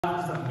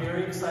This is a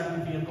very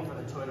exciting vehicle for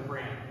the Toyota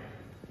brand.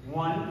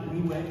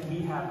 One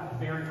we have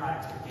very high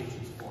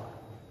expectations for.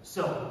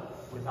 So,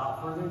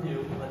 without further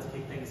ado, let's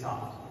kick things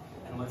off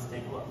and let's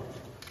take a look.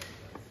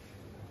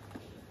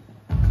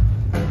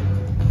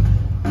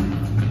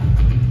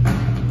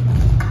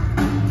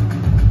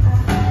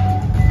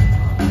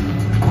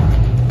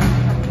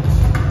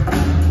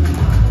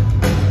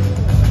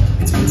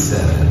 It's been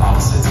said that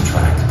opposites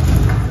attract,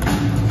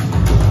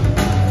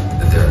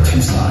 that there are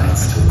two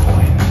sides to a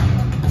coin.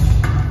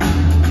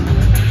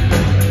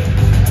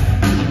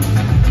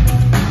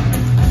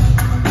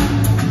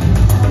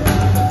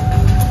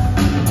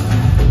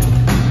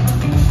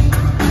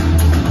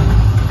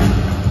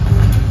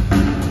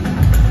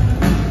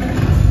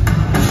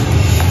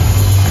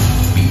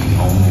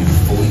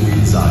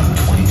 Designed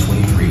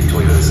 2023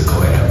 Toyota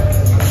Sequoia.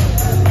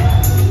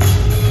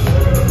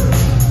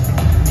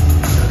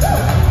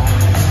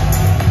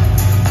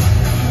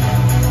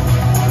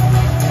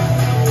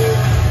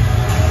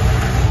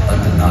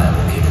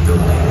 Undeniable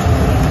capability.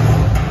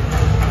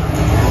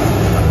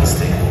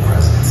 Unmistakable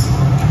presence.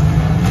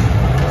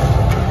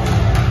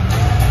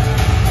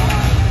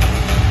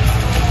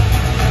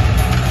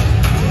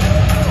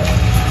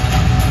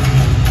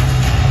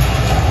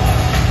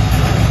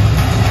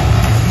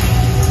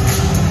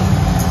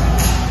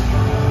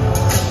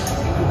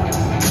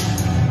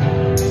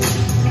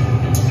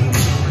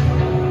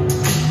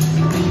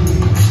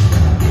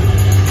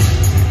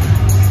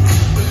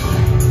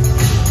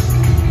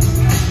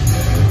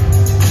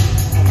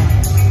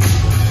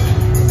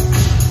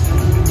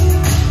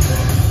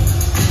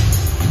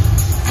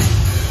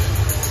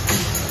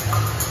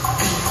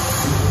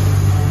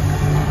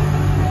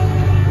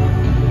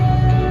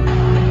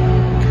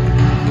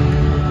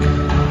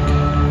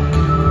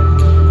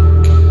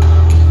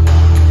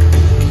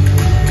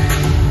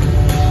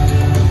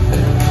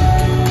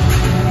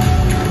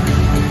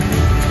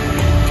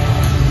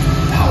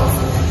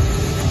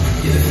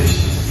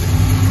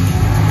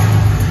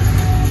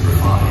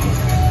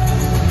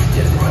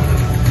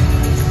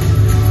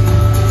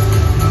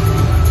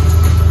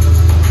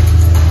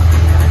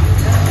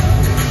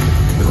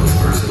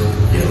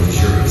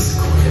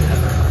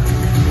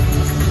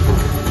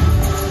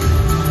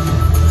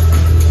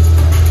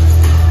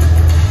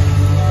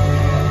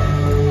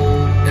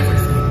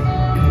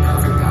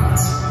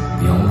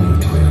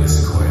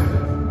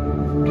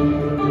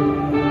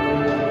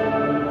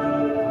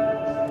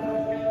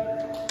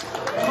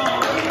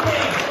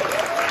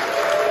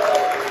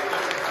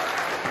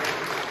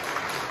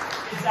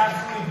 It's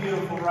absolutely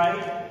beautiful,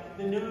 right?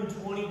 The new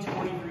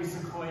 2023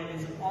 Sequoia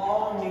is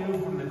all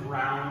new from the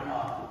ground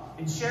up.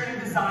 And sharing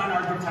design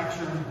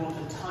architecture with both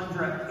the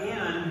Tundra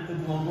and the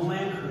global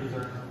Land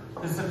Cruiser,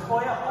 the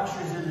Sequoia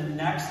ushers in the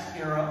next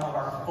era of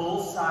our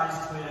full-size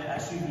Toyota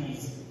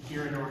SUVs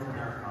here in North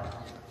America.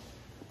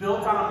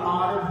 Built on a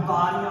modern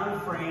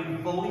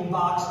body-on-frame, fully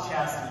boxed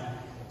chassis,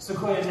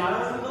 Sequoia not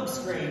only looks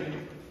great,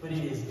 but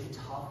it is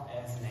tough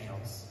as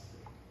nails.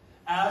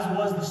 As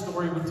was the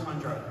story with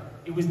Tundra.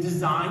 It was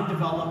designed,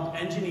 developed,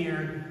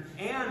 engineered,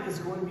 and is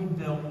going to be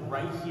built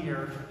right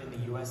here in the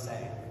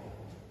USA.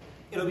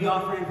 It'll be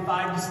offering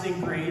 5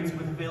 distinct grades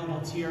with available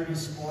TRD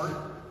Sport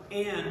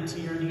and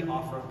TRD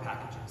Off-Road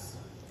packages.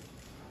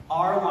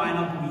 Our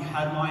lineup will be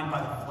headlined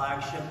by the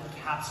flagship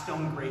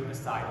Capstone grade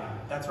beside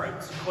it. That's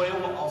right, Sequoia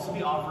will also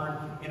be offered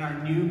in our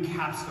new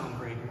Capstone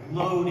grade,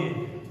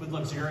 loaded with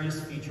luxurious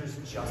features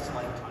just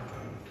like Tundra.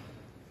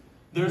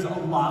 There's a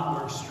lot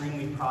we're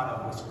extremely proud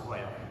of with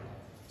Sequoia.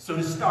 So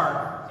to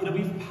start, it'll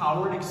be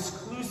powered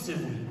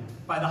exclusively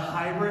by the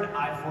hybrid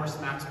iForce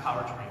Max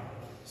powertrain.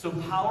 So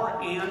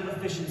power and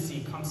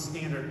efficiency come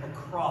standard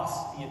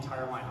across the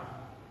entire lineup.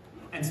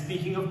 And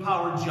speaking of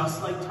power,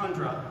 just like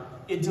Tundra,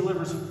 it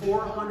delivers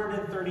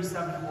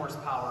 437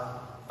 horsepower,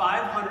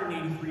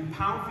 583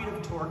 pound-feet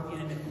of torque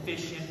in an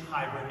efficient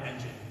hybrid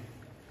engine.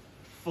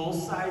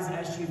 Full-size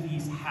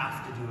SUVs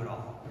have to do it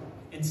all.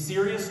 And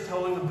serious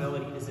towing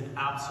ability is an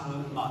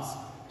absolute must.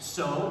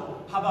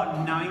 So, how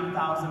about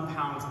 9,000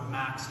 pounds of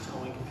max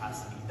towing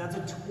capacity? That's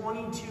a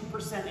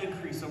 22%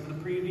 increase over the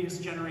previous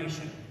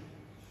generation.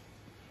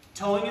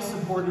 Towing is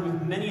supported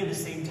with many of the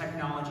same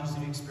technologies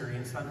we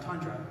experienced on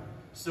Tundra.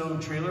 So,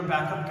 trailer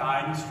backup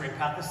guide and straight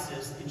path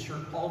assist ensure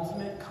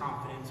ultimate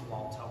confidence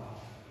while towing.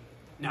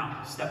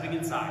 Now, stepping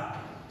inside,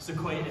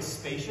 Sequoia is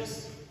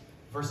spacious,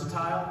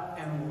 versatile,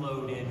 and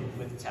loaded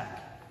with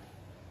tech.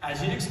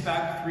 As you'd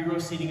expect, 3-row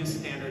seating is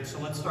standard, so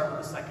let's start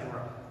with the second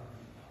row.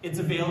 It's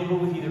available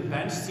with either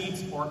bench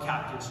seats or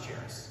captain's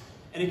chairs,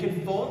 and it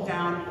can fold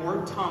down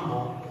or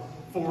tumble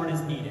forward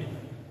as needed.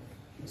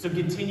 So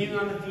continuing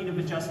on the theme of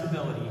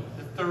adjustability,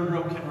 the third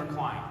row can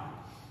recline,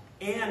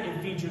 and it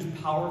features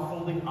power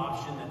folding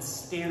option that's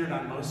standard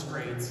on most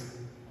grades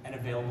and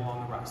available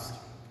on the rest.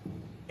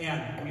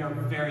 And we are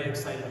very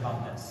excited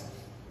about this.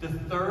 The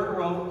third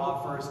row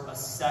offers a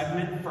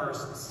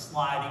segment-first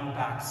sliding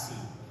back seat.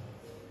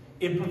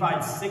 It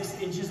provides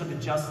 6 inches of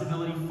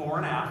adjustability fore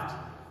and aft,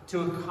 to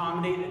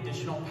accommodate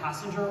additional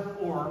passenger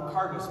or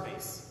cargo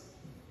space.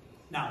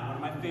 Now, one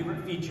of my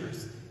favorite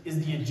features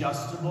is the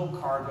adjustable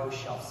cargo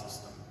shelf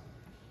system.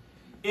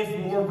 If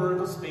more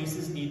vertical space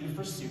is needed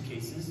for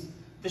suitcases,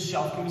 the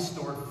shelf can be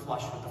stored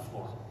flush with the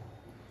floor.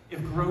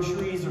 If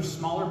groceries or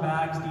smaller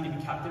bags need to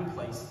be kept in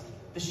place,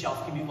 the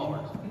shelf can be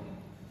lowered.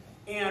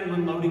 And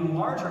when loading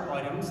larger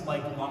items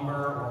like lumber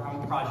or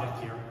home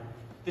project gear,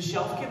 the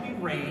shelf can be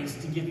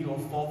raised to give you a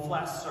full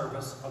flat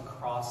service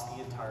across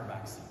the entire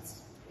back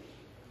seats.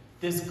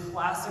 This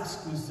class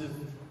exclusive,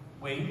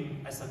 wait,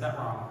 I said that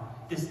wrong.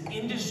 This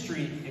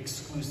industry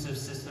exclusive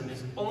system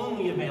is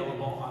only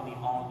available on the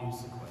all-new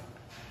Sequoia.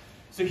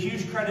 So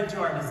huge credit to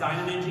our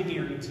design and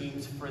engineering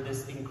teams for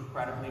this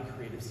incredibly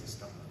creative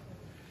system.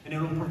 And it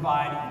will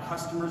provide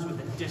customers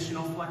with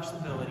additional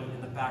flexibility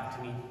in the back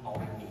to meet all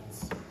their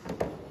needs.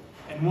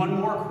 And one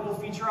more cool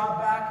feature out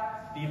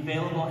back, the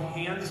available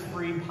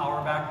hands-free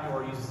power back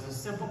door uses a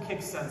simple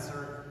kick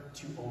sensor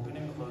to open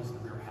and close the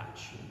rear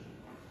hatch.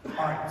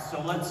 All right,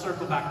 so let's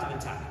circle back to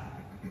the tech.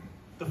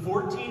 The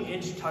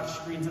 14-inch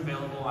touchscreen's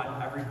available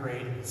on every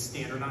grade, it's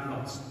standard on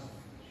most.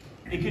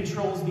 It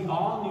controls the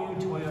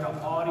all-new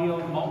Toyota audio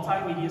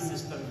multimedia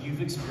system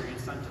you've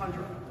experienced on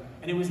Tundra,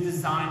 and it was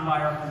designed by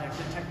our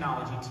connected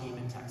technology team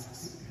in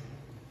Texas.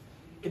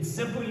 Its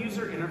simple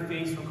user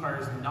interface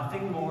requires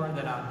nothing more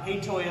than a "Hey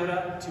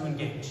Toyota" to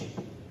engage,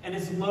 and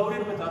it's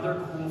loaded with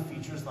other cool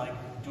features like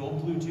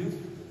dual Bluetooth,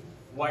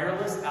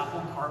 wireless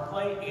Apple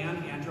CarPlay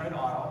and Android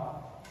Auto,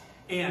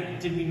 and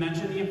did we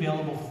mention the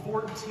available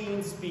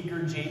 14-speaker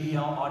JBL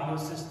audio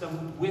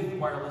system with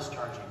wireless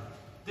charging?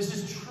 This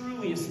is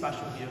truly a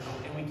special vehicle,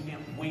 and we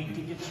can't wait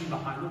to get you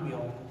behind the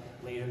wheel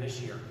later this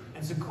year.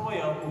 And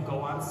Sequoia will go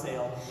on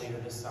sale later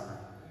this summer.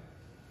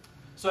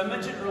 So I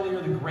mentioned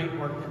earlier the great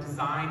work that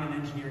design and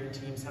engineering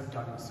teams have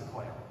done with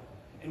Sequoia.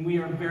 And we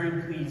are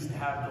very pleased to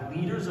have the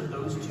leaders of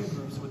those two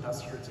groups with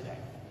us here today.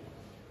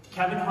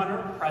 Kevin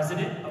Hunter,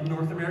 President of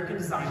North American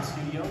Design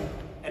Studio,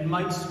 and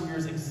Mike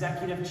Swears,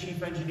 Executive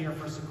Chief Engineer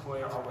for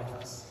Sequoia, are with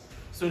us.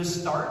 So to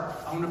start,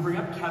 I want to bring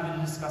up Kevin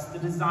to discuss the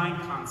design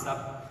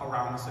concept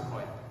around the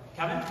Sequoia.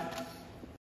 Kevin?